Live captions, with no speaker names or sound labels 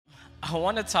I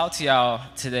want to talk to y'all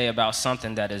today about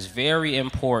something that is very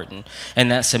important, and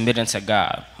that's submitting to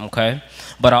God, okay?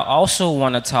 But I also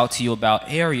want to talk to you about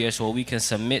areas where we can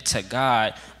submit to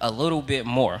God a little bit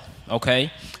more, okay?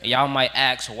 Y'all might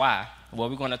ask why. Well,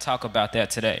 we're going to talk about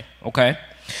that today, okay?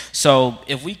 So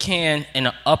if we can, in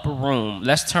the upper room,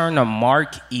 let's turn to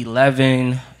Mark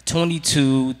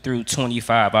 11:22 through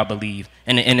 25, I believe,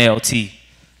 in the NLT.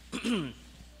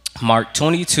 Mark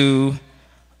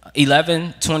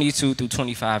 11:22 through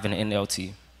 25 in the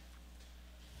NLT.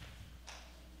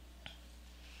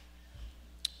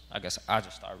 I guess I'll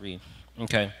just start reading.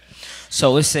 Okay.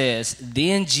 So it says,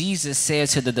 "Then Jesus said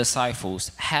to the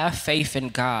disciples, 'Have faith in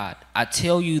God. I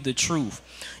tell you the truth.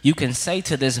 You can say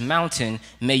to this mountain,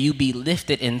 may you be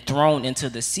lifted and thrown into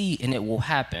the sea, and it will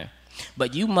happen.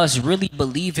 But you must really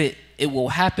believe it will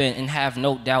happen and have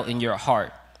no doubt in your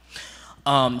heart.'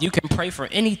 You can pray for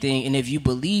anything, and if you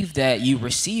believe that you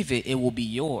receive it, it will be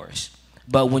yours.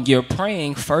 But when you're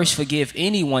praying, first forgive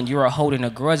anyone you are holding a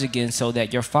grudge against, so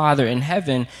that your Father in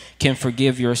heaven can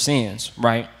forgive your sins,"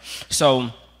 right?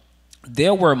 So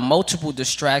there were multiple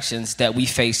distractions that we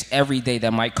face every day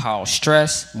that might cause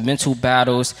stress, mental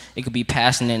battles. It could be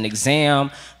passing an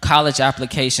exam, college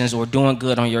applications, or doing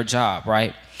good on your job,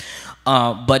 right?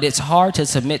 But it's hard to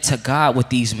submit to God with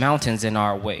these mountains in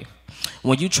our way.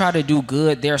 When you try to do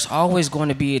good, there's always going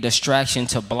to be a distraction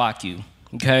to block you,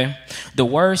 okay? The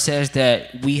word says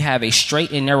that we have a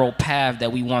straight and narrow path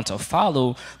that we want to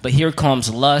follow, but here comes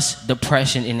lust,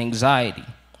 depression, and anxiety,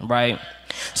 right?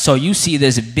 So you see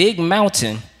this big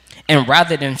mountain, and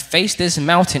rather than face this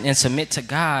mountain and submit to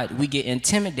God, we get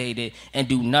intimidated and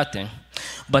do nothing.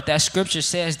 But that scripture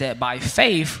says that by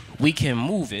faith, we can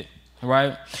move it.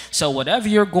 Right? So whatever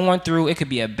you're going through, it could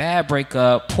be a bad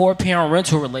breakup, poor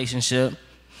parental relationship,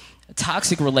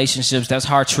 toxic relationships that's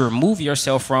hard to remove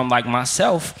yourself from, like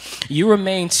myself, you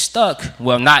remain stuck.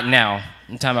 Well, not now.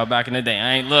 I'm talking about back in the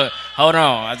day. Hold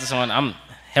on. I'm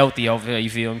healthy over here,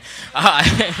 you feel me? I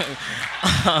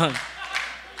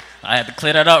had to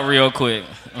clear that up real quick.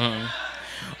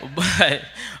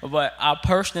 But I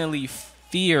personally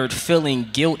feared feeling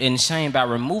guilt and shame by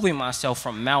removing myself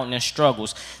from mountain and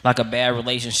struggles like a bad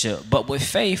relationship. But with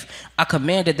faith, I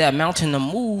commanded that mountain to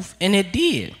move, and it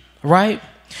did, right?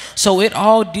 So it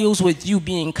all deals with you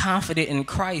being confident in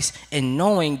Christ and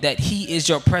knowing that he is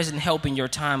your present help in your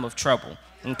time of trouble,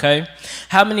 okay?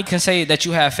 How many can say that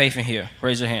you have faith in here?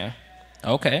 Raise your hand.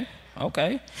 Okay.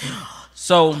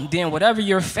 So then whatever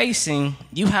you're facing,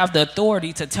 you have the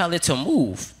authority to tell it to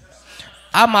move.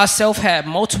 I myself had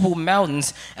multiple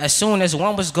mountains. As soon as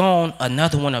one was gone,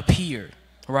 another one appeared,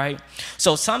 right?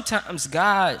 So sometimes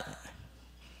God,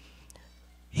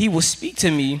 he will speak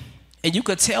to me, and you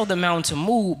could tell the mountain to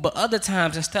move, but other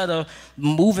times, instead of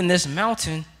moving this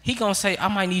mountain, he gonna say, I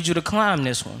might need you to climb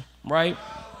this one, right?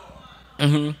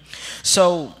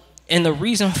 So, and the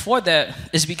reason for that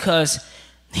is because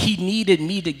he needed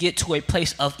me to get to a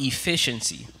place of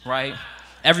efficiency, right?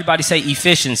 Everybody say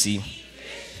efficiency.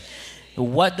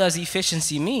 What does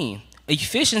efficiency mean?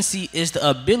 Efficiency is the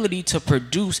ability to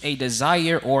produce a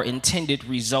desired or intended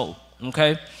result,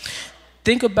 okay?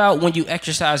 Think about when you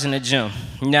exercise in the gym.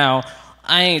 Now,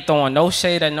 I ain't throwing no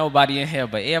shade at nobody in here,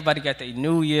 but everybody got their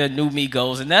new year, new me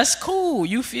goals, and that's cool,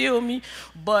 you feel me?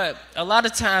 But a lot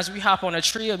of times we hop on a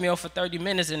treadmill for 30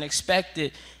 minutes and expect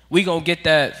that we gonna get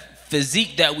that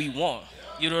physique that we want.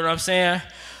 You know what I'm saying?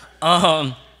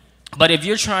 But if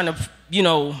you're trying to,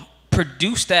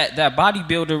 produce that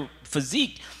bodybuilder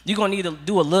physique, you're going to need to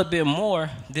do a little bit more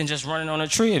than just running on a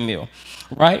treadmill,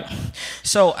 right?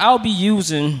 So I'll be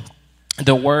using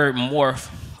the word morph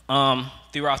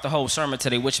throughout the whole sermon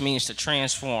today, which means to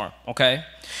transform, okay?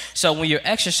 So when you're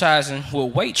exercising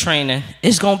with weight training,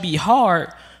 it's going to be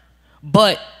hard,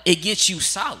 but it gets you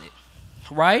solid,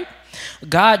 right?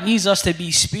 God needs us to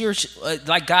be spiritual,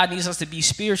 like God needs us to be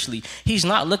spiritually. He's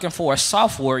not looking for a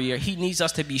soft warrior. He needs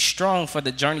us to be strong for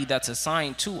the journey that's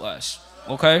assigned to us.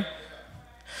 Okay?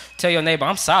 Tell your neighbor,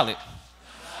 I'm solid.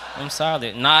 I'm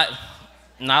solid. Not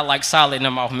like solid in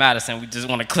the mouth Madison. We just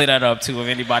want to clear that up too if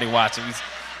anybody watching.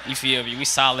 You feel me? We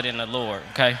solid in the Lord.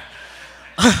 Okay?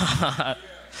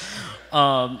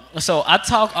 So I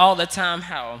talk all the time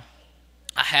how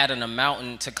I had a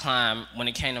mountain to climb when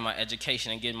it came to my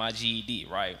education and getting my GED,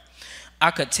 right? I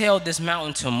could tell this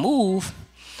mountain to move,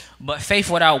 but faith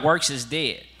without works is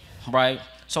dead, right?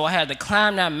 So I had to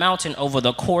climb that mountain over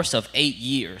the course of 8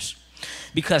 years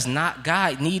because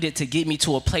God needed to get me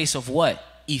to a place of what?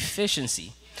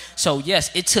 Efficiency. So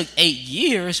yes, it took 8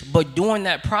 years, but during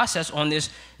that process on this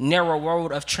narrow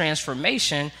road of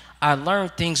transformation, I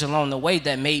learned things along the way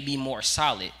that made me more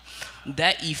solid.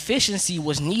 that efficiency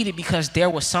was needed because there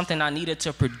was something I needed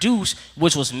to produce,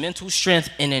 which was mental strength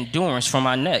and endurance for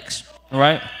my next,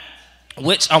 right?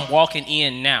 Which I'm walking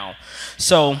in now.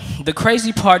 So the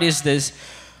crazy part is this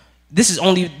is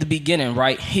only the beginning,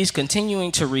 right? He's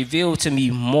continuing to reveal to me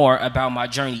more about my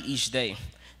journey each day.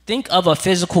 Think of a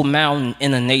physical mountain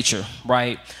in the nature,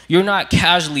 right? You're not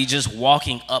casually just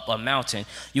walking up a mountain.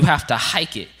 You have to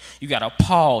hike it. You got to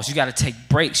pause. You got to take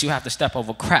breaks. You have to step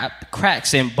over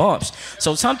cracks and bumps.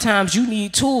 So sometimes you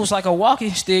need tools like a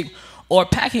walking stick or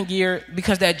packing gear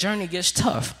because that journey gets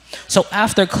tough. So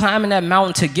after climbing that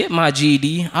mountain to get my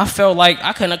GED, I felt like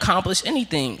I couldn't accomplish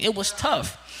anything. It was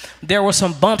tough. There were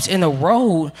some bumps in the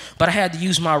road, but I had to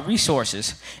use my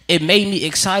resources. It made me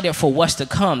excited for what's to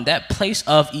come. That place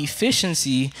of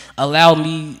efficiency allowed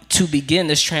me to begin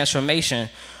this transformation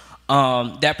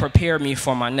that prepared me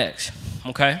for my next,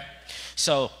 okay?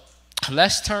 So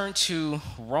let's turn to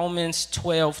Romans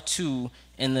 12:2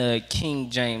 in the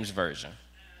King James Version.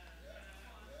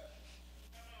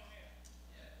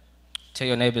 Tell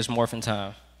your neighbor it's morphin'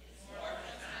 time.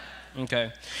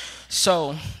 Okay.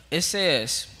 So it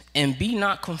says, and be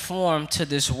not conformed to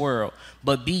this world,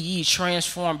 but be ye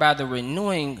transformed by the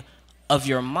renewing of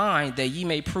your mind, that ye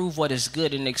may prove what is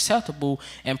good and acceptable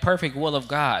and perfect will of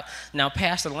God. Now,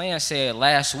 Pastor Land said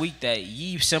last week that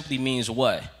ye simply means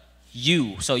what?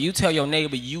 You. So you tell your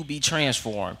neighbor, you be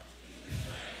transformed.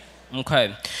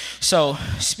 Okay. So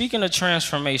speaking of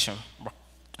transformation,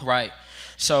 right?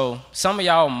 So some of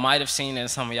y'all might have seen it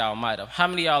and some of y'all might have. How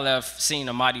many of y'all have seen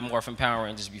the Mighty Morphin Power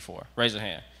Rangers before? Raise your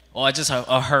hand. Or just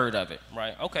heard of it,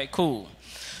 right? Okay, cool.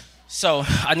 So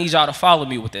I need y'all to follow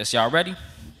me with this. Y'all ready?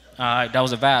 All right, that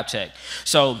was a vibe check.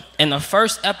 So in the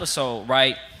first episode,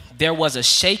 right, there was a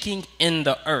shaking in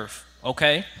the earth,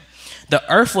 okay? The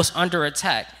earth was under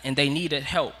attack and they needed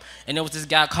help. And there was this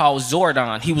guy called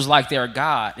Zordon. He was like their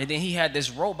god. And then he had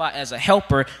this robot as a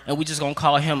helper, and we just gonna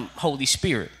call him Holy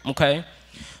Spirit, okay?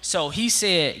 So he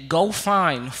said, go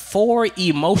find 4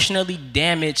 emotionally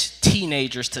damaged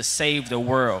teenagers to save the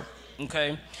world,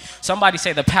 okay? Somebody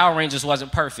say the Power Rangers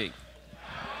wasn't perfect.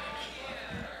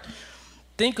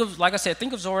 Think of, like I said,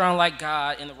 think of Zordon like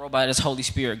God and the robot as Holy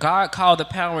Spirit. God called the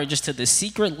Power Rangers to the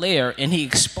secret lair, and he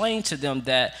explained to them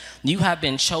that you have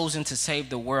been chosen to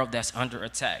save the world that's under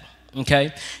attack,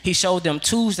 okay? He showed them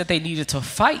tools that they needed to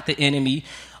fight the enemy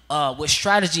with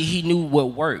strategy he knew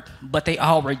would work, but they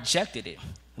all rejected it.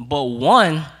 But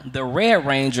one, the Red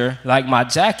Ranger, like my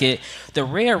jacket, the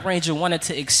Red Ranger wanted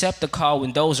to accept the call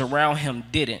when those around him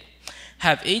didn't.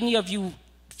 Have any of you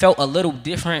felt a little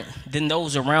different than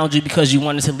those around you because you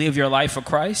wanted to live your life for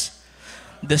Christ?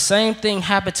 The same thing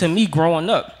happened to me growing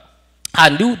up. I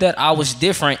knew that I was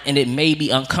different and it made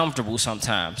me uncomfortable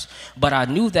sometimes, but I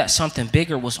knew that something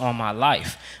bigger was on my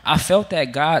life. I felt that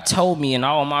God told me and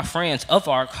all my friends of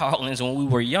our callings when we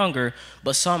were younger,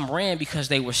 but some ran because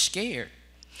they were scared.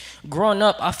 Growing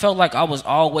up, I felt like I was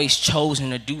always chosen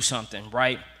to do something,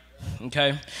 right?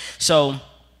 Okay? So,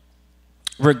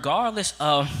 regardless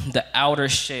of the outer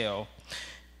shell,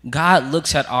 God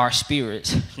looks at our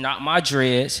spirits, not my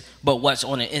dreads, but what's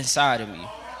on the inside of me,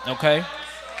 okay?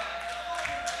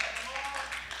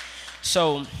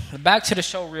 So, back to the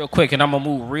show real quick, and I'm going to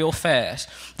move real fast.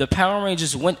 The Power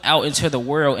Rangers went out into the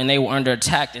world, and they were under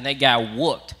attack, and they got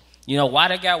whooped. You know why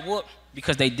they got whooped?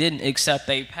 Because they didn't accept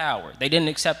their power. They didn't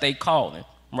accept their calling,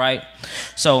 right?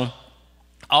 So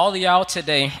all of y'all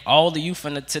today, all the youth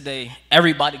in today,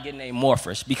 everybody getting their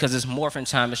morphers because it's morphin'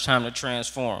 time. It's time to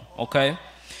transform, okay?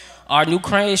 Our new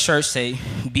Crane shirts say,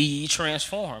 be ye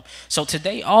transformed. So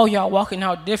today, all y'all walking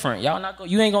out different.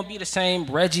 You ain't going to be the same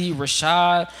Reggie,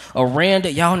 Rashad, or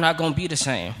Randa. Y'all not going to be the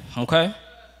same, okay?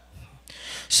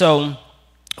 So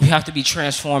we have to be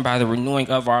transformed by the renewing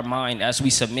of our mind as we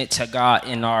submit to God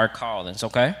in our callings,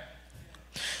 okay?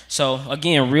 So,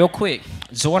 again, real quick,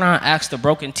 Zordon asked the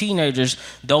broken teenagers,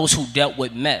 those who dealt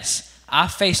with mess. I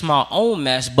face my own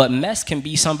mess, but mess can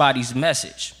be somebody's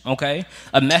message, okay?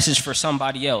 A message for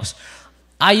somebody else.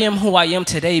 I am who I am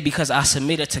today because I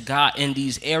submitted to God in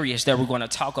these areas that we're going to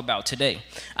talk about today.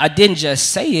 I didn't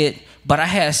just say it, but I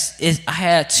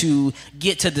had to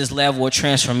get to this level of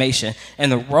transformation.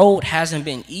 And the road hasn't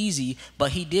been easy,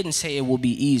 but he didn't say it will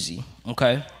be easy,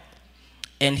 okay?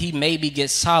 And he made me get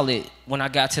solid when I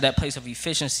got to that place of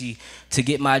efficiency to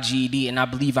get my GED, and I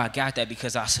believe I got that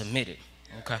because I submitted,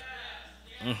 okay?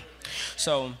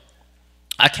 So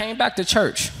I came back to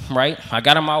church, right? I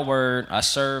got in my word, I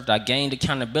served, I gained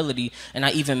accountability, and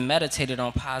I even meditated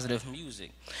on positive music.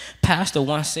 Pastor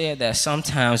once said that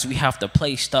sometimes we have to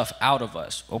play stuff out of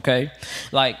us, okay?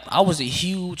 Like, I was a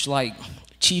huge,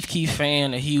 Chief Keef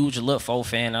fan, a huge Lil 4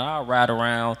 fan, and I ride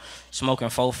around smoking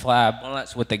 4-5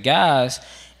 blunts with the guys.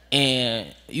 And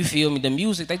you feel me, the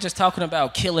music, they just talking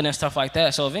about killing and stuff like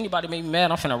that. So if anybody make me mad,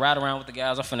 I'm finna ride around with the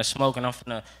guys, I'm finna smoke, and I'm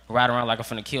finna ride around like I'm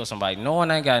finna kill somebody.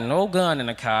 Knowing I ain't got no gun in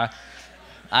the car,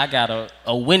 I got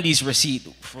a Wendy's receipt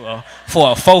for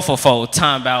a 4 for 4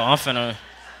 time about I'm finna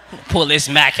pull this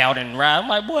Mac out and ride. I'm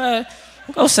like, boy,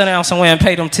 go sit down somewhere and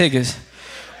pay them tickets.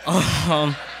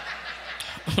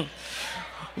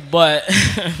 But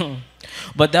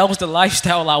but that was the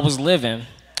lifestyle I was living.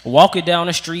 Walking down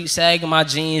the street, sagging my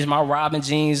jeans, my Robin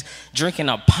jeans, drinking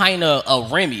a pint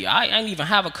of Remy. I didn't even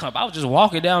have a cup. I was just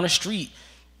walking down the street,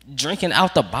 drinking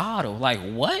out the bottle. Like,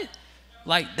 what?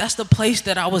 Like, that's the place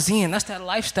that I was in. That's that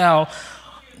lifestyle,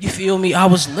 you feel me, I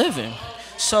was living.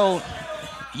 So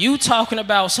you talking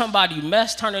about somebody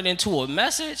mess turning into a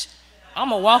message,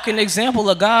 I'm a walking example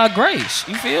of God's grace.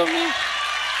 You feel me?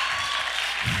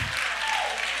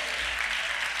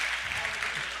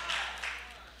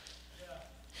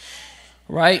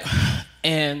 Right?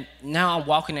 And now I'm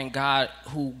walking in God,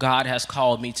 who God has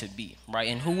called me to be, right?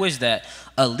 And who is that?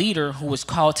 A leader who was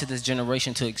called to this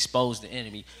generation to expose the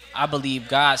enemy. I believe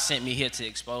God sent me here to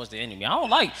expose the enemy. I don't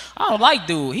like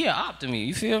dude. He an op to me.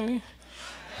 You feel me?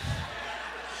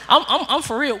 I'm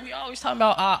for real. We always talking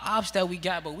about our ops that we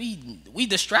got, but we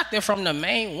distracted from the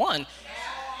main one.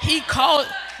 He called,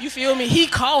 you feel me? He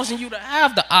causing you to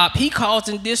have the op. He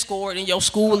causing discord in your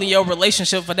school and your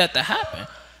relationship for that to happen.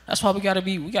 That's why we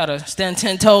gotta stand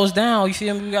 10 toes down. You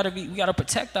feel me? We gotta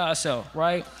protect ourselves,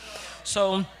 right?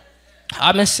 So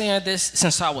I've been saying this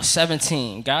since I was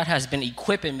 17. God has been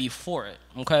equipping me for it,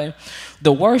 okay?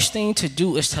 The worst thing to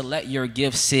do is to let your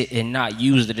gift sit and not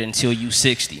use it until you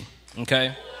 60,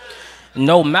 okay?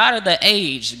 No matter the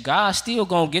age, God's still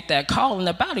gonna get that calling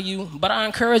up out of you, but I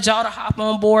encourage y'all to hop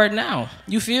on board now.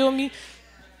 You feel me?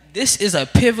 This is a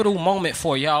pivotal moment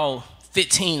for y'all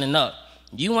 15 and up.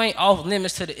 You ain't off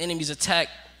limits to the enemy's attack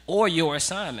or your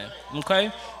assignment,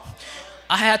 okay?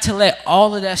 I had to let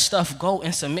all of that stuff go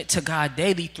and submit to God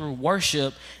daily through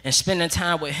worship and spending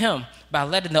time with him by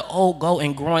letting the old go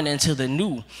and growing into the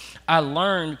new. I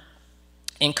learned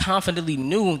and confidently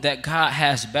knew that God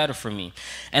has better for me.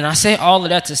 And I say all of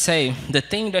that to say, the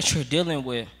thing that you're dealing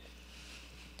with,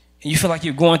 and you feel like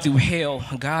you're going through hell,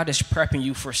 God is prepping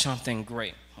you for something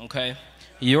great, okay?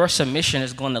 Your submission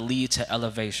is going to lead to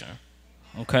elevation.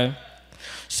 Okay,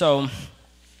 so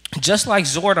just like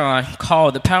Zordon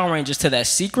called the Power Rangers to that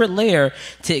secret lair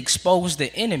to expose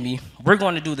the enemy, we're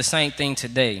going to do the same thing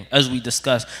today as we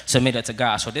discuss submitted to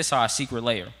God. So this is our secret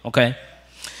lair, okay?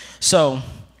 So,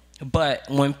 but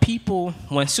when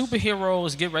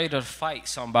superheroes get ready to fight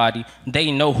somebody,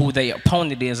 they know who their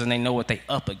opponent is and they know what they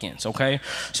up against, okay?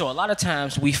 So a lot of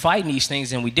times we fighting these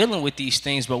things and we dealing with these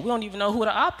things, but we don't even know who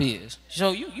the op is. So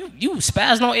you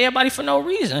spazzing on everybody for no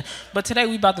reason. But today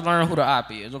we about to learn who the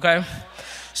op is, okay?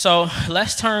 So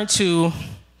let's turn to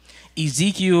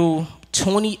Ezekiel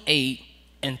 28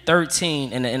 and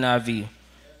 13 in the NIV.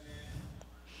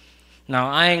 Now,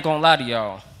 I ain't gonna lie to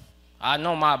y'all. I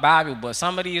know my Bible, but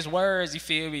some of these words, you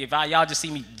feel me? If y'all just see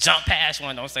me jump past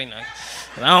one, don't say nothing.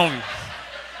 I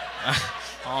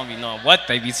don't be knowing what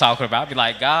they be talking about. I be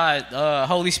like, God,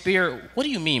 Holy Spirit, what do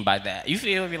you mean by that? You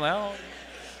feel me? Like,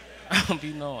 I don't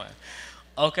be knowing.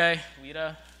 Okay, we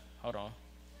there? Hold on.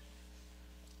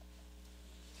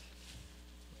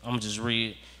 I'm going to just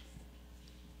read.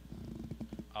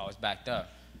 Oh, it's backed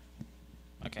up.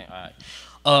 Okay, all right.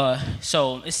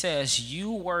 So it says,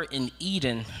 you were in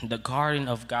Eden, the garden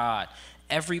of God.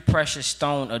 Every precious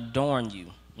stone adorned you,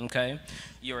 okay?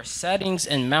 Your settings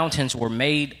and mountains were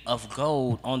made of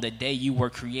gold on the day you were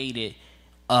created.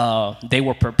 They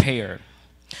were prepared.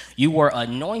 You were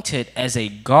anointed as a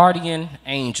guardian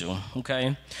angel,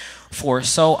 okay? For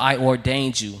so I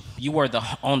ordained you. You were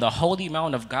on the holy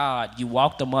mount of God. You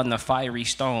walked among the fiery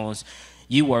stones.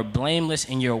 You were blameless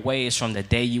in your ways from the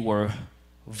day you were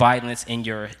violence and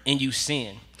you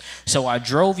sin. So I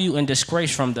drove you in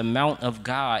disgrace from the mount of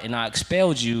God, and I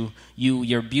expelled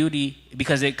your beauty,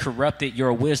 because it corrupted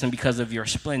your wisdom because of your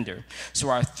splendor. So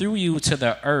I threw you to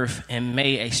the earth and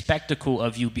made a spectacle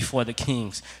of you before the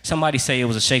kings. Somebody say it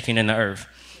was a shaking in the earth.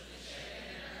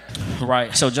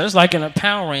 Right. So just like in the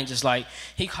Power Rangers, like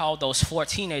he called those 4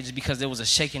 teenagers because there was a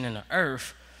shaking in the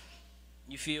earth.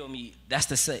 You feel me?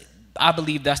 I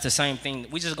believe that's the same thing.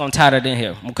 We just gonna tie that in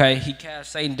here, okay? He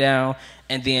cast Satan down,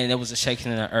 and then there was a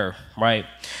shaking in the earth, right?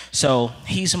 So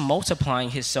he's multiplying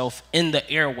himself in the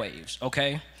airwaves,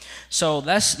 okay? So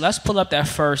let's pull up that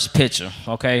first picture,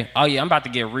 okay? Oh yeah, I'm about to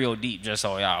get real deep, just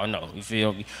so y'all know. You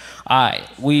feel me? All right,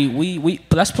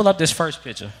 let's pull up this first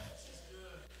picture.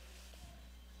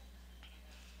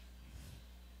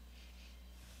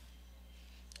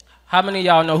 How many of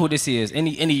y'all know who this is?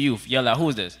 Any youth? Yell out. Who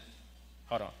is this?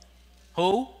 Hold on.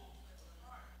 Who?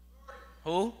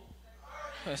 Who?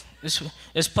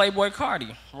 It's Playboy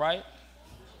Cardi, right?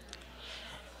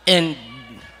 And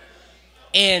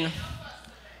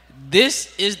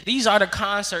these are the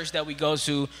concerts that we go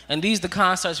to, and these the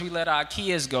concerts we let our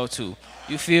kids go to.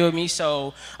 You feel me?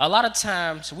 So a lot of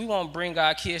times we won't bring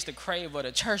our kids to Crave or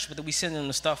to church, but we send them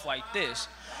to stuff like this.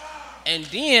 And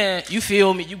then, you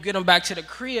feel me, you get them back to the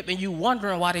crib and you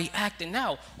wondering why they acting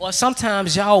out. Or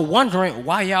sometimes y'all wondering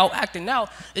why y'all acting out.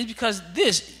 It's because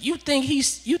you think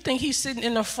he's sitting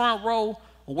in the front row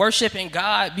worshiping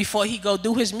God before he go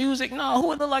do his music? No,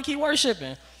 who it look like he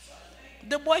worshiping?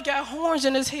 The boy got horns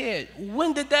in his head.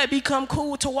 When did that become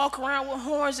cool to walk around with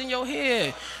horns in your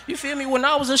head? You feel me? When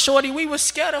I was a shorty, we was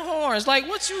scared of horns. Like,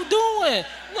 what you doing?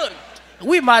 Look.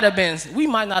 We might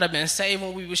not have been saved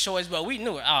when we were shorts, but we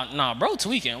knew it. Oh, nah, bro,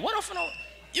 tweaking. What if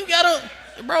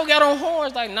bro got on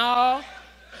horns? Like, nah,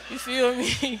 you feel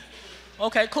me?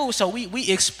 Okay, cool. So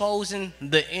we exposing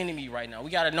the enemy right now.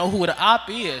 We got to know who the op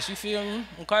is. You feel me?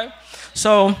 Okay.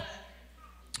 So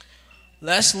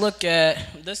let's look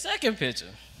at the second picture.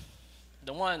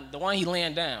 The one he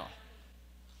laying down.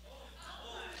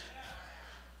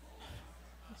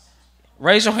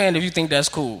 Raise your hand if you think that's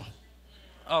cool.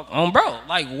 Bro,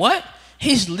 like what?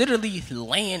 He's literally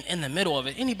laying in the middle of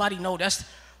it. Anybody know that's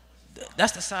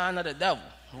the sign of the devil,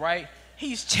 right?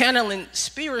 He's channeling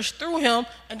spirits through him,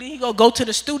 and then he gonna go to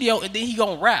the studio, and then he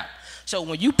gonna rap. So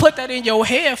when you put that in your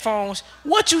headphones,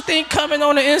 what you think coming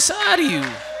on the inside of you?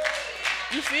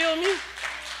 You feel me?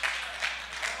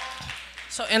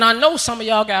 So, and I know some of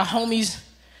y'all got homies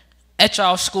at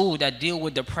y'all school that deal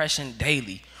with depression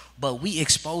daily. But we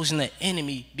exposing the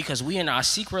enemy because we in our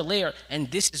secret lair,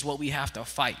 and this is what we have to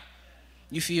fight.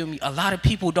 You feel me? A lot of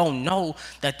people don't know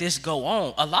that this go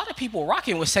on. A lot of people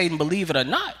rocking with Satan, believe it or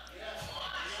not.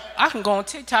 I can go on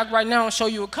TikTok right now and show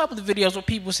you a couple of videos with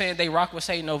people saying they rock with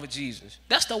Satan over Jesus.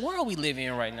 That's the world we live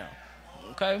in right now.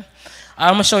 Okay?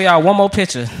 I'm going to show y'all one more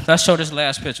picture. Let's show this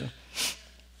last picture.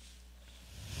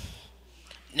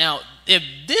 Now, if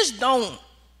this don't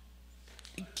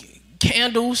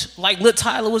candles like Lil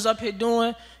Tyler was up here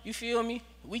doing, you feel me?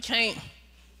 We can't.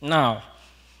 No,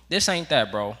 this ain't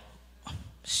that, bro.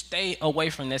 Stay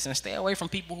away from this and stay away from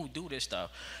people who do this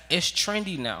stuff. It's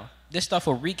trendy now. This stuff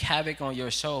will wreak havoc on your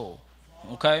soul.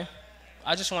 Okay?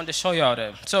 I just wanted to show y'all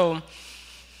that. So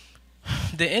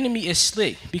the enemy is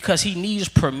slick because he needs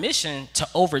permission to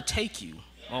overtake you.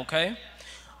 Okay?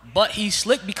 But he's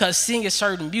slick because singing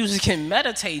certain music and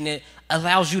meditating it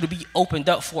allows you to be opened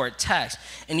up for attacks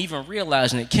and even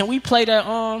realizing it. Can we play that?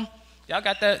 Y'all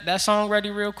got that song ready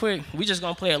real quick? We just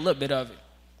gonna play a little bit of it.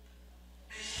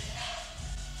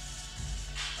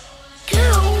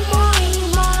 Kill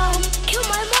my mom, kill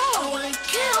my mom. I wanna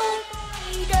kill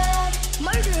my dad,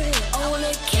 murder him. I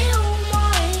wanna kill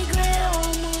my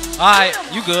grandma. All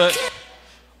right, you good.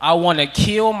 I wanna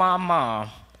kill my mom.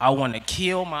 I wanna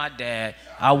kill my dad.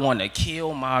 I wanna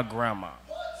kill my grandma.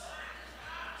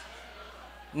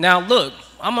 Now look,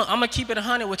 I'm gonna keep it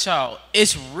 100 with y'all.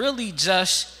 It's really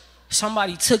just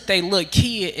somebody took their little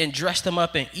kid and dressed them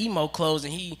up in emo clothes,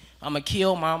 and I'm gonna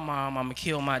kill my mom, I'm gonna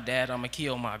kill my dad, I'm gonna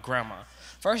kill my grandma.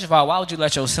 First of all, why would you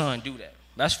let your son do that?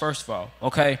 That's first of all,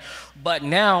 okay? But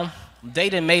now they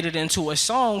done made it into a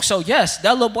song. So yes,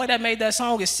 that little boy that made that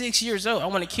song is 6 years old. I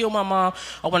want to kill my mom.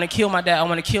 I want to kill my dad. I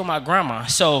want to kill my grandma.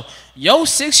 So your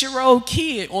 6-year-old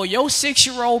kid or your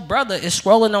 6-year-old brother is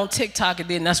scrolling on TikTok, and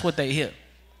then that's what they hear.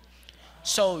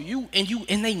 So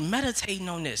and they meditating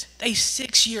on this. They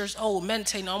 6 years old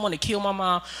meditating. I want to kill my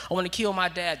mom. I want to kill my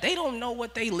dad. They don't know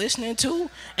what they listening to,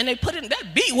 and they put in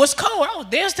that beat was cold. I was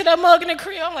dancing to that mug in the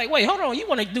crib. I'm like, wait, hold on. You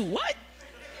want to do what?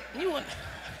 You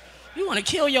want to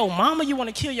kill your mama? You want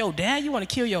to kill your dad? You want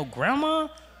to kill your grandma?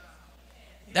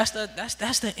 That's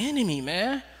the enemy,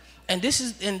 man. And this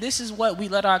is what we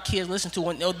let our kids listen to.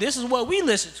 And this is what we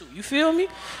listen to. You feel me?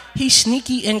 He's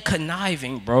sneaky and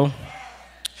conniving, bro.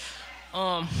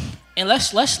 And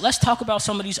let's talk about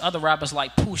some of these other rappers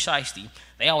like Pooh Shiesty.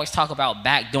 They always talk about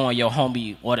backdooring your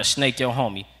homie or to snake your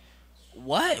homie.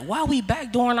 What? Why we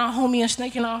backdooring our homie and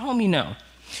snaking our homie now?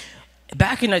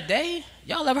 Back in the day,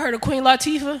 y'all ever heard of Queen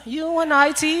Latifah?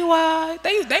 U-N-I-T-Y.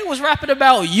 They was rapping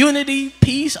about unity,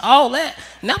 peace, all that.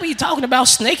 Now we talking about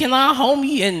snaking our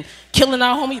homie and killing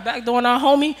our homie, backdooring our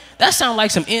homie. That sounds like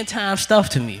some end time stuff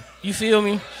to me. You feel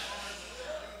me?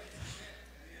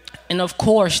 And of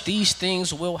course, these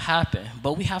things will happen,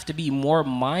 but we have to be more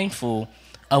mindful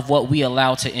of what we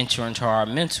allow to enter into our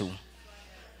mental,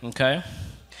 okay?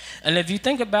 And if you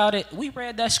think about it, we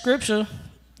read that scripture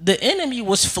the enemy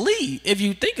was flee. If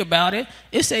you think about it,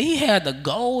 it said he had the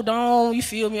gold on, you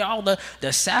feel me, all the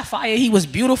sapphire, he was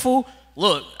beautiful.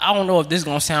 Look, I don't know if this is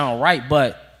going to sound right,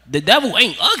 but the devil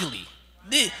ain't ugly.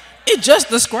 It just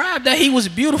described that he was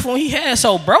beautiful. He had,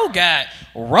 so bro got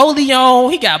Rollie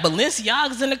on, he got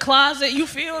Balenciagas in the closet, you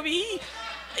feel me?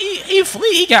 He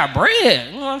flee, he got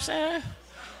bread, you know what I'm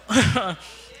saying?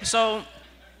 So,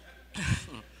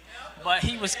 but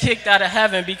he was kicked out of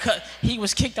heaven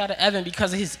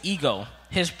because of his ego,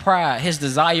 his pride, his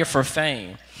desire for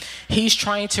fame. He's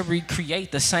trying to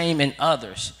recreate the same in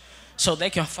others so they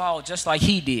can fall just like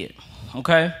he did,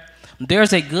 okay?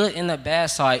 There's a good and a bad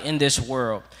side in this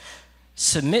world.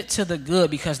 Submit to the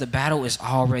good because the battle is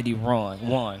already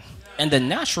won. And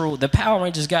the Power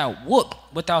Rangers got whooped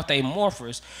without their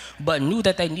morphers, but knew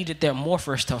that they needed their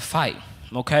morphers to fight,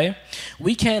 okay?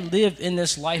 We can't live in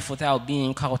this life without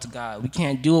being called to God. We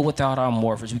can't do it without our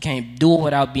morphers. We can't do it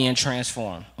without being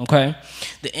transformed, okay?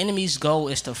 The enemy's goal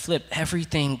is to flip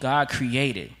everything God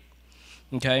created,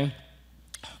 okay?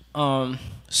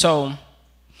 So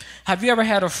have you ever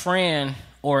had a friend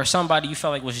or somebody you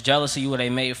felt like was jealous of you or they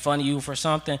made fun of you for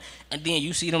something, and then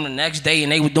you see them the next day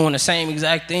and they were doing the same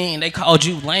exact thing and they called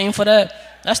you lame for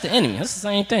that? That's the enemy. That's the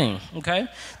same thing, okay?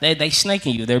 They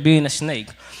snaking you. They're being a snake.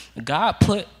 God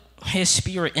put his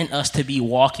spirit in us to be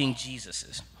walking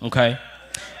Jesuses, okay?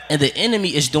 And the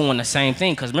enemy is doing the same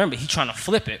thing because remember, he's trying to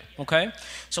flip it, okay?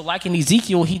 So like in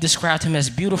Ezekiel, he described him as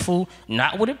beautiful,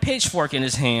 not with a pitchfork in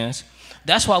his hands.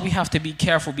 That's why we have to be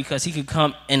careful because he could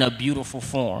come in a beautiful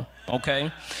form,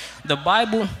 okay? The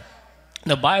Bible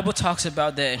talks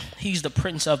about that he's the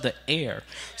prince of the air.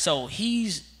 So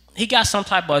he got some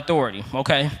type of authority,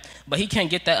 okay? But he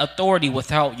can't get that authority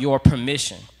without your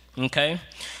permission, okay?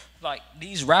 Like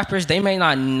these rappers, they may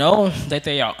not know that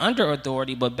they are under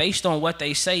authority, but based on what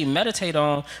they say, meditate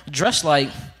on, dress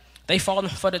like, they falling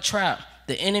for the trap.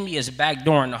 The enemy is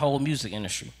backdooring the whole music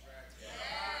industry,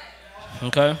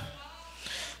 okay?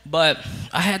 But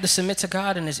I had to submit to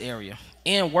God in this area.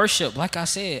 And worship, like I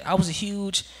said, I was a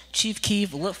huge Chief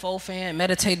Keef, Lil Fo fan,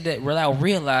 meditated it without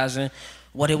realizing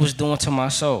what it was doing to my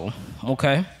soul,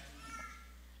 okay?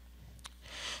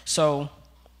 So,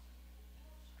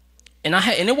 and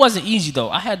it wasn't easy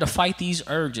though. I had to fight these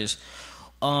urges.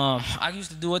 I used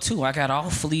to do it too. I got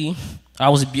all flee. I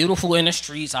was beautiful in the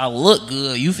streets. I looked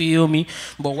good, you feel me?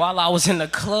 But while I was in the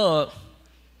club,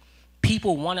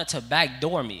 people wanted to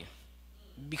backdoor me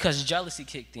because jealousy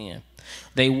kicked in.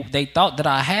 They thought that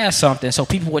I had something, so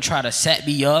people would try to set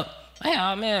me up. Hey,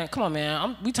 man, come on,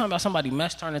 man. We talking about somebody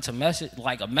turned into message,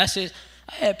 like a message.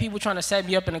 I had people trying to set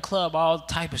me up in the club, all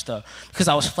type of stuff, because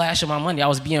I was flashing my money. I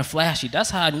was being flashy. That's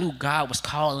how I knew God was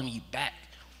calling me back.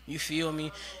 You feel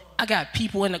me? I got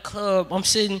people in the club. I'm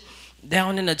sitting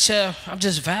down in the chair. I'm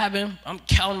just vibing. I'm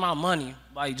counting my money,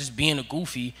 like just being a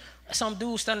goofy. Some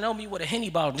dude standing over me with a Henny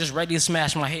bottle, just ready to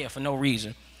smash my head for no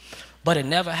reason. But it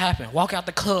never happened. Walk out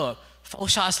the club, 4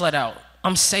 shots let out.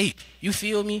 I'm safe. You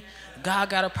feel me? God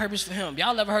got a purpose for him.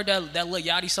 Y'all ever heard that Lil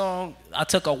Yachty song, I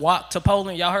Took a Walk to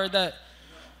Poland? Y'all heard that?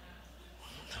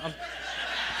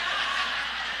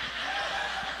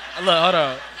 Look, hold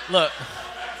on. Look,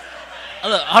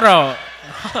 hold on.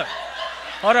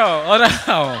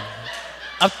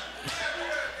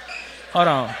 Hold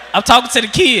on. I'm talking to the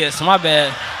kids. My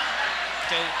bad.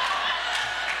 Okay.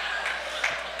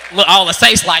 Look, all the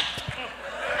saints like,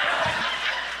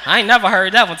 I ain't never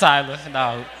heard that one, Tyler.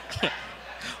 No.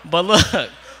 But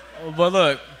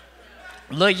look,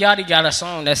 Lil Yachty got a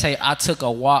song that say, I took a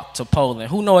walk to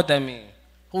Poland. Who know what that means?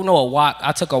 Who know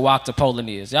I took a walk to Poland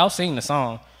is? Y'all sing the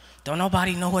song. Don't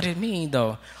nobody know what it means,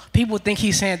 though. People think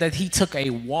he's saying that he took a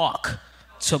walk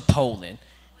to Poland.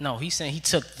 No, he's saying he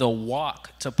took the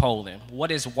walk to Poland.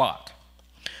 What is walk?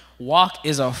 Walk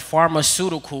is a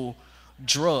pharmaceutical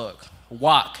drug.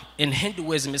 Walk in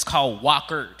Hinduism is called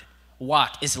wakerd.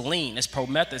 Walk is lean. It's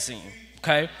promethazine.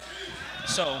 Okay?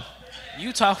 So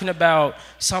you talking about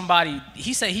somebody,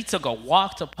 he said he took a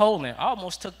walk to Poland. I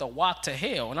almost took the walk to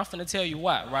hell, and I'm finna tell you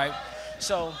why, right?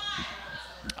 So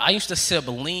I used to sip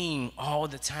lean all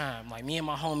the time. Like me and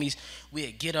my homies,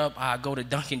 we'd get up, I'd go to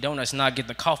Dunkin' Donuts and I'd get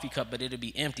the coffee cup, but it'd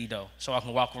be empty though. So I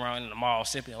can walk around in the mall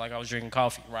sipping it like I was drinking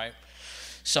coffee, right?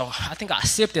 So I think I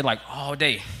sipped it like all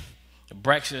day.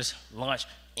 Breakfast, lunch,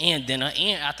 and dinner,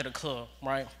 and after the club,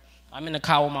 right? I'm in the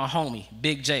car with my homie,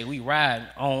 Big J. We ride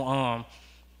on, I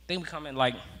think we coming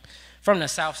like from the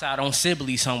south side on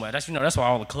Sibley somewhere. That's that's where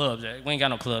all the clubs at. We ain't got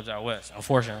no clubs out west,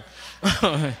 unfortunately.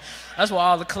 That's where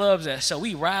all the clubs at. So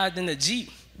we ride in the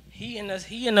Jeep. He in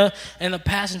the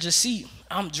passenger seat.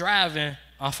 I'm driving.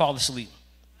 I fall asleep.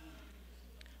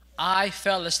 I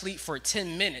fell asleep for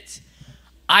 10 minutes.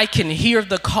 I can hear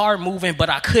the car moving, but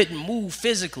I couldn't move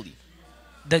physically.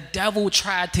 The devil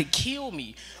tried to kill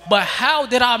me. But how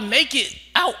did I make it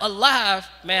out alive?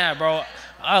 Man, bro,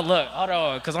 look, hold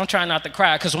on, because I'm trying not to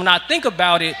cry. Because when I think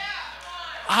about it,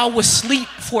 I was asleep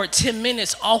for 10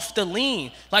 minutes off the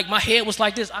lean. Like, my head was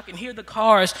like this. I can hear the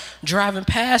cars driving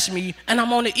past me, and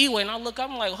I'm on the E-way, and I look up,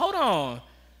 I'm like, hold on.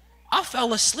 I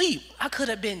fell asleep. I could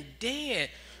have been dead.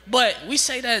 But we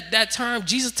say that term,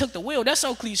 Jesus took the wheel. That's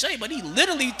so cliche, but he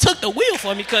literally took the wheel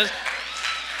for me because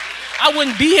I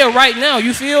wouldn't be here right now.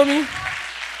 You feel me?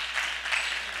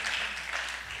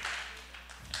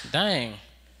 Dang.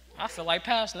 I feel like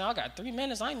Pastor now. I got 3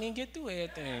 minutes. I ain't even get through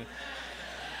everything.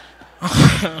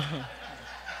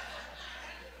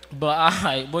 But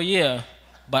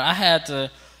I had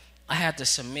to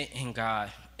submit in God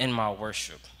in my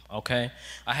worship. Okay,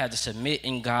 I had to submit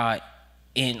in God,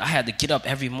 and I had to get up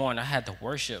every morning. I had to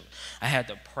worship. I had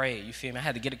to pray. You feel me? I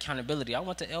had to get accountability. I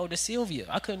went to Elder Sylvia.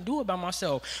 I couldn't do it by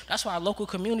myself. That's why local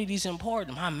community is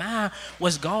important. My mind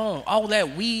was gone. All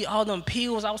that weed, all them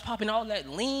pills I was popping, all that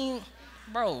lean,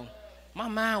 bro. My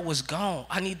mind was gone.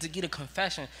 I needed to get a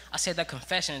confession. I said that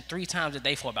confession 3 times a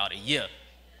day for about a year.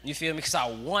 You feel me? Because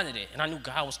I wanted it, and I knew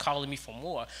God was calling me for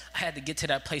more. I had to get to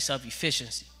that place of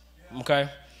efficiency. Okay.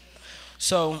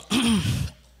 So, I'm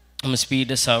going to speed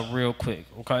this up real quick,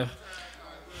 okay?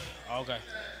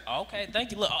 Okay,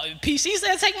 thank you. Look, PC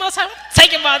said take my time. I'm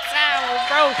taking my time,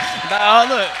 bro. Nah,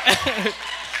 look.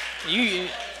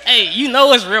 You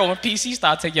know it's real when PC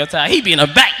start taking your time. He be in the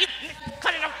back.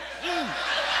 Cut it off.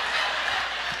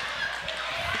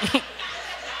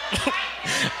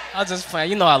 I just playing.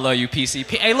 You know I love you, PC.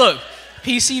 Hey, look.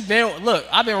 PC,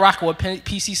 I've been rocking with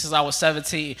PC since I was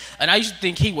 17, and I used to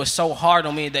think he was so hard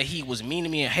on me that he was mean to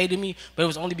me and hated me, but it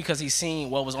was only because he seen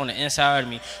what was on the inside of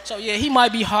me. So, yeah, he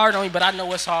might be hard on me, but I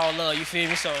know it's all love, you feel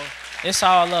me? So, it's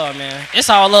all love, man. It's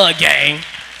all love, gang.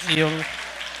 You feel me?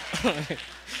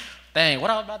 Dang, what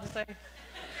I was about to say?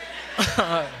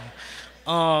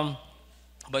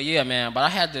 But yeah, man, I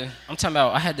had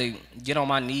to get on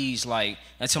my knees, like,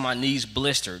 until my knees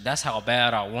blistered. That's how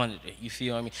bad I wanted it, you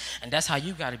feel me? And that's how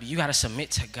you gotta be. You gotta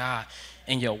submit to God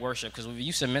in your worship, because when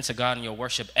you submit to God in your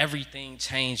worship, everything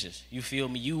changes, you feel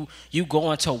me? You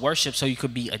go into worship so you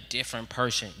could be a different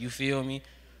person, you feel me?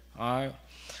 All right?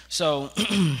 So,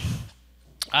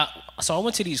 I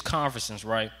went to these conferences,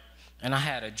 right? And I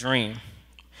had a dream.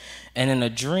 And in the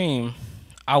dream,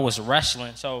 I was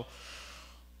wrestling, So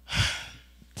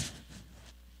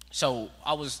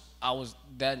I was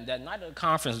that night of the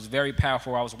conference was very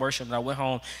powerful. I was worshiping. I went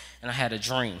home and I had a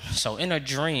dream. So in a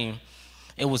dream,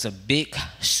 it was a big,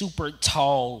 super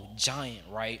tall giant,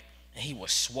 right? And he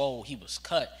was swole. He was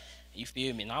cut. You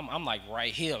feel me? And I'm like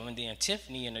right here. And then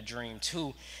Tiffany in the dream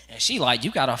too. And she like,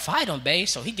 you gotta fight him, babe.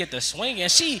 So he get the swing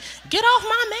and she, get off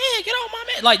my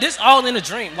man. Like this all in the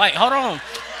dream. Like, hold on.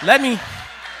 Let me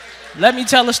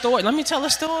tell a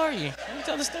story.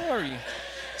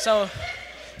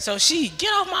 So she, get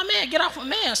off my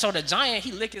man. So the giant,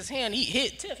 he licked his hand, he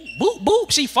hit Tiff, he boop,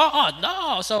 boop, she fought. Oh,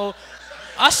 no. So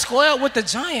I squared with the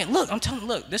giant. Look, I'm telling you,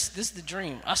 look, this is the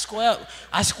dream. I squared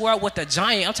with the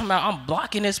giant. I'm talking about I'm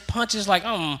blocking his punches like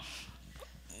I'm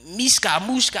Mishka,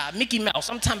 Mickey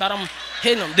Mouse. I'm talking about I'm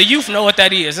hitting him. The youth know what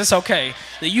that is. It's okay.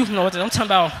 The youth know what that is. I'm talking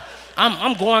about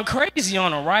I'm going crazy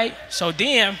on him, right? So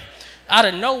then, out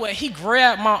of nowhere, he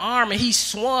grabbed my arm and he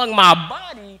swung my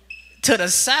body to the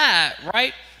side,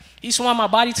 right? He swung my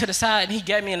body to the side and he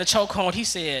got me in the chokehold. He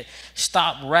said,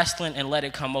 stop wrestling and let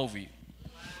it come over you.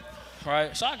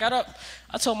 Right? So I got up.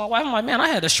 I told my wife, I'm like, man, I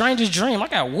had the strangest dream. I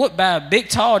got whooped by a big,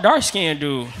 tall, dark-skinned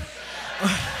dude.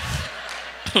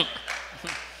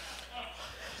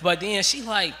 But then she's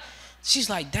like,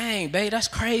 dang, babe, that's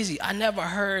crazy. I never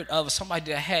heard of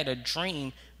somebody that had a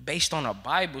dream based on a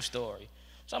Bible story.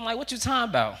 So I'm like, what you talking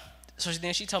about? So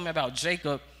then she told me about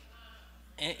Jacob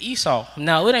and Esau.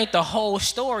 Now, it ain't the whole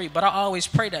story, but I always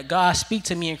pray that God speak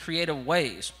to me in creative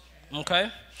ways,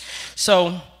 okay?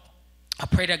 So I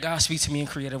pray that God speak to me in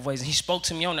creative ways, and he spoke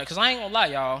to me on that, because I ain't gonna lie,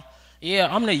 y'all. Yeah,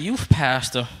 I'm the youth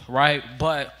pastor, right?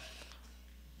 But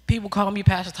people call me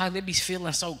Pastor Tyler, they be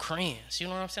feeling so cringe. You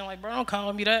know what I'm saying? Like, bro, don't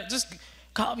call me that. Just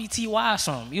call me T.Y.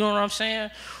 something. You know what I'm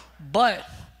saying? But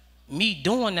me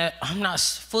doing that, I'm not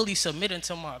fully submitting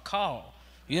to my call.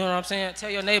 You know what I'm saying? Tell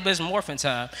your neighbor it's morphin'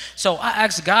 time. So I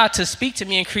asked God to speak to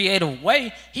me in a creative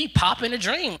way. He pop in a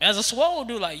dream as a swole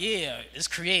dude, like, yeah, it's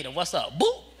creative. What's up?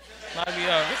 Boop.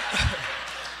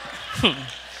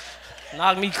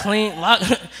 Knock me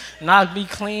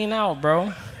clean out,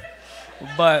 bro.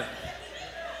 But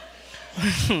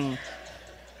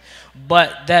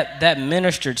that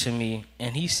ministered to me,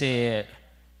 and he said,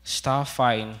 stop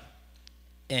fighting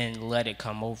and let it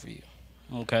come over you.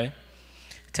 Okay?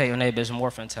 Tell your neighbor it's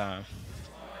morphin' time.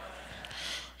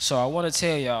 So I want to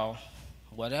tell y'all,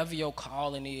 whatever your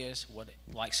calling is,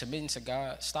 like submitting to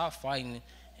God, stop fighting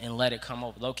and let it come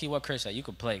over. Low key, what Chris said, you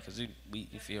can play, because you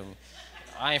feel me?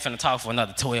 I ain't finna talk for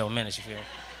another 12 minutes, you feel me?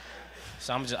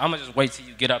 So I'm gonna just wait till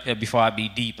you get up here before I be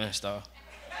deep and stuff.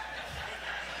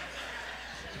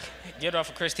 Get up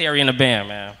for Chris Terry and the band,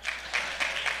 man.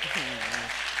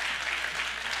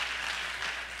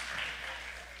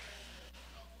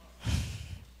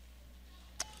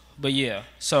 But yeah,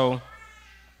 so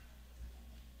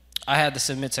I had to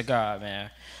submit to God, man.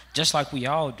 Just like we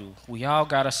all do. We all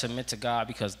got to submit to God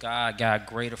because God got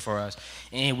greater for us.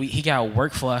 And He got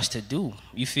work for us to do.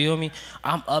 You feel me?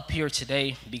 I'm up here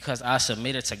today because I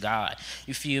submitted to God.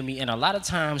 You feel me? And a lot of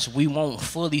times we won't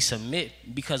fully submit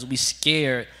because we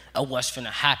scared of what's finna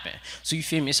happen. So you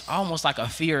feel me? It's almost like a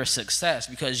fear of success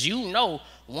because you know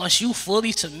once you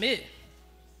fully submit,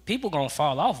 people gonna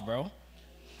fall off, bro.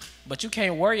 But you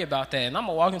can't worry about that. And I'm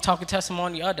a walking, talking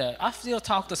testimony of that. I still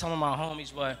talk to some of my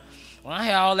homies, but when I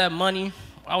had all that money,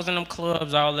 I was in them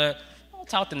clubs, all that, I don't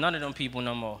talk to none of them people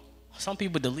no more. Some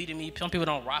people deleted me. Some people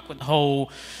don't rock with the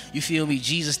whole, you feel me,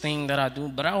 Jesus thing that I do.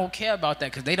 But I don't care about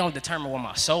that because they don't determine where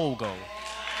my soul goes.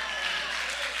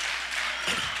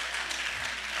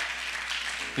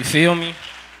 You feel me?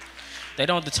 They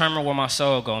don't determine where my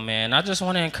soul go, man. I just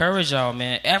want to encourage y'all,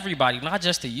 man. Everybody, not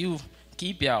just the youth.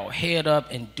 Keep y'all head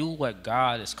up and do what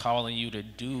God is calling you to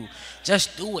do.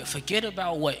 Just do it. Forget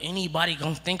about what anybody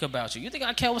gonna think about you. You think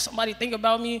I care what somebody think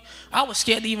about me? I was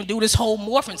scared to even do this whole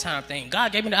morphin' time thing.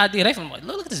 God gave me the idea. They from like,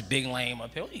 look at this big lame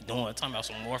up here. What are you doing? Talking about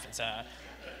some morphin' time.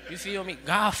 You feel me?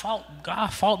 God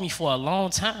fought me for a long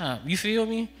time. You feel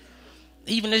me?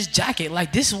 Even this jacket,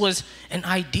 like this was an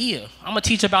idea. I'm gonna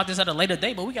teach about this at a later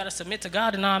date, but we gotta submit to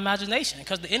God in our imagination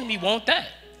because the enemy want that.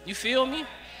 You feel me?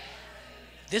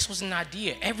 This was an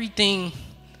idea. Everything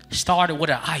started with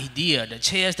an idea. The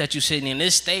chairs that you're sitting in,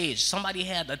 this stage, somebody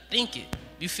had to think it.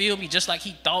 You feel me? Just like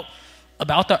he thought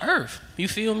about the earth. You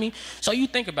feel me? So you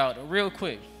think about it real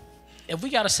quick. If we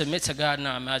got to submit to God in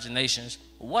our imaginations,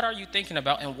 what are you thinking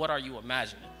about and what are you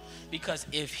imagining? Because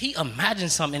if he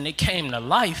imagined something and it came to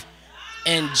life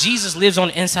and Jesus lives on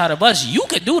the inside of us, you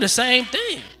could do the same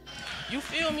thing. You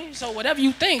feel me? So whatever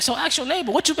you think, so ask your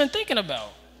neighbor, what you been thinking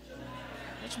about?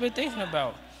 What you been thinking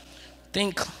about?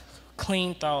 Think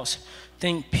clean thoughts.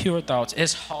 Think pure thoughts.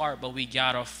 It's hard, but we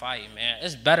gotta fight, man.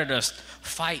 It's better to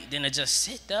fight than to just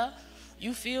sit there.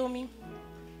 You feel me?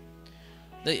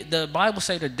 The Bible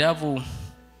say the devil,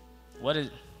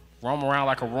 roam around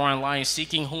like a roaring lion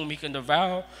seeking whom he can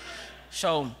devour.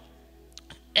 So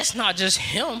it's not just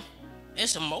him.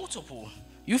 It's a multiple.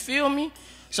 You feel me?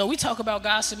 So we talk about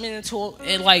God submitting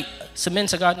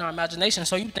to God in our imagination.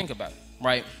 So you think about it,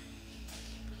 right?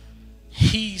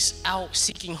 He's out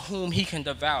seeking whom he can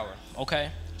devour,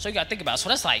 okay? So you got to think about it. So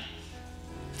that's like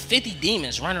 50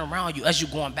 demons running around you as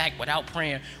you're going back without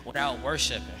praying, without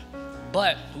worshiping.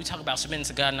 But we talk about submitting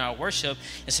to God in our worship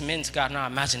and submitting to God in our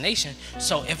imagination.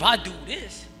 So if I do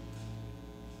this,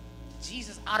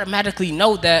 Jesus automatically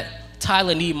know that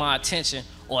Tyler need my attention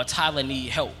or Tyler need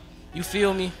help. You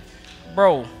feel me?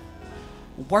 Bro,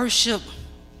 worship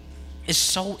is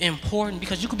so important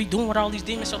because you could be doing with all these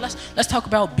demons. So let's talk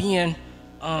about being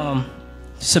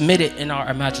submitted in our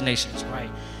imaginations, right?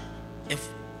 If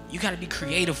you got to be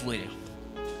creative with it.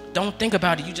 Don't think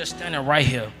about it. You just standing right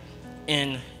here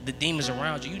and the demons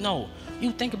around you. You know,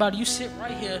 you think about it. You sit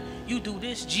right here. You do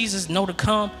this. Jesus know to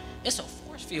come. It's a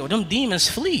force field. Them demons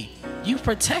flee. You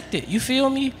protect it. You feel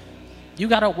me? You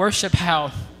got to worship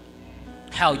how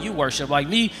you worship. Like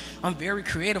me, I'm very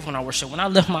creative when I worship. When I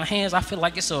lift my hands, I feel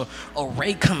like it's a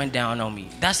ray coming down on me.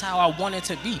 That's how I want it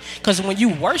to be. Because when you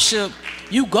worship,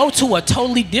 you go to a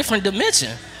totally different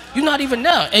dimension. You're not even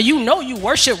there. And you know you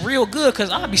worship real good because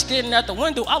I'll be standing at the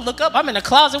window. I look up. I'm in the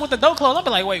closet with the door closed. I'll be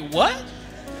like, wait, what?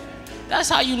 That's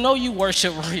how you know you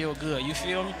worship real good. You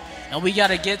feel me? And we got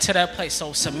to get to that place.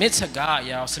 So submit to God,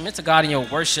 y'all. Submit to God in your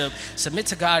worship. Submit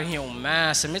to God in your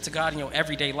mind. Submit to God in your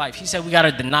everyday life. He said we got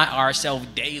to deny ourselves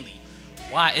daily.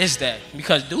 Why is that?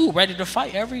 Because dude ready to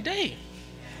fight every day.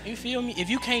 You feel me? If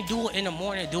you can't do it in the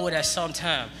morning, do it at some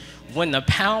time. When the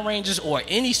Power Rangers or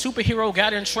any superhero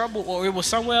got in trouble or it was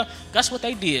somewhere, guess what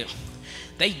they did?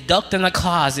 They ducked in the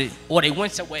closet or they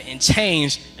went somewhere and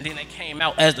changed and then they came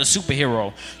out as the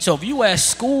superhero. So if you at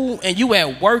school and you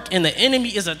at work and the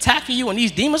enemy is attacking you and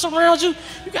these demons around you,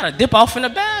 you got to dip off in the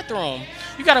bathroom.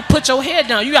 You got to put your head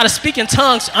down. You got to speak in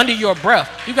tongues under your breath.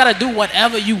 You got to do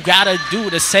whatever you got to do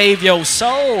to save your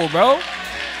soul, bro.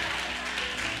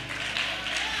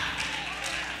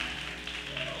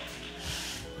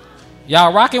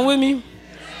 Y'all rocking with me?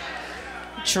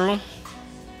 True.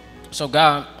 So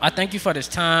God, I thank you for this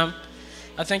time.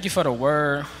 I thank you for the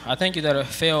word. I thank you that it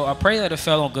fell. I pray that it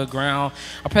fell on good ground.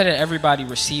 I pray that everybody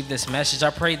received this message. I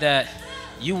pray that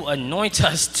you anoint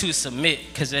us to submit,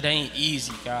 because it ain't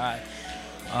easy, God.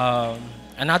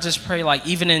 And I just pray, like,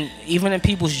 even in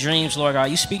people's dreams, Lord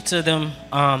God, you speak to them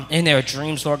in their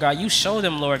dreams, Lord God. You show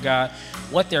them, Lord God,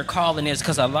 what their calling is,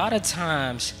 because a lot of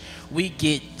times we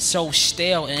get so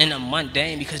stale and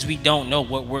mundane because we don't know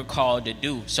what we're called to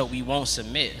do, so we won't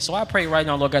submit. So I pray right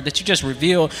now, Lord God, that you just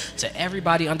reveal to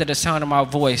everybody under the sound of my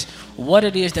voice what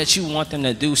it is that you want them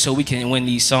to do, so we can win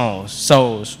these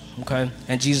souls. Okay?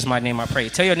 In Jesus' mighty name I pray.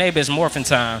 Tell your neighbor it's morphin'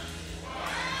 time.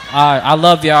 All right, I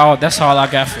love y'all. That's all I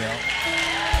got for y'all.